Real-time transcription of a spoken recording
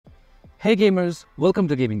Hey gamers, welcome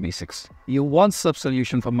to Gaming Basics, your one-stop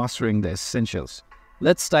solution for mastering the essentials.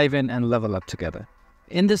 Let's dive in and level up together.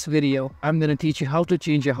 In this video, I'm going to teach you how to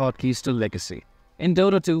change your hotkeys to Legacy. In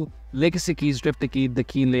Dota 2, Legacy keys replicate the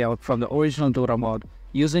key layout from the original Dota mod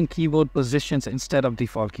using keyboard positions instead of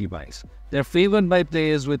default keybinds. They're favored by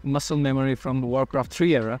players with muscle memory from the Warcraft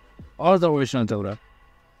 3 era or the original Dota.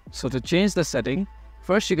 So to change the setting,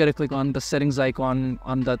 first you gotta click on the settings icon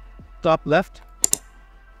on the top left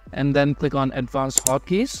and then click on Advanced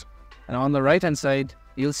Hotkeys, and on the right hand side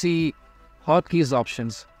you'll see Hotkeys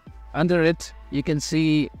options. Under it you can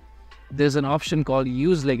see there's an option called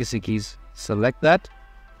Use Legacy Keys. Select that.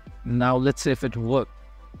 Now let's see if it works.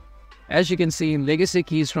 As you can see, Legacy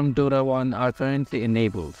keys from Dota 1 are currently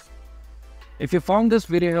enabled. If you found this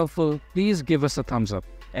video helpful, please give us a thumbs up.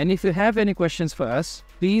 And if you have any questions for us,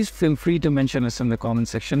 please feel free to mention us in the comment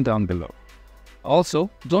section down below. Also,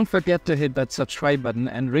 don't forget to hit that subscribe button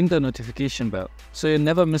and ring the notification bell so you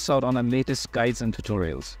never miss out on our latest guides and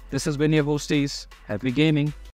tutorials. This has been your host Ace. Happy gaming!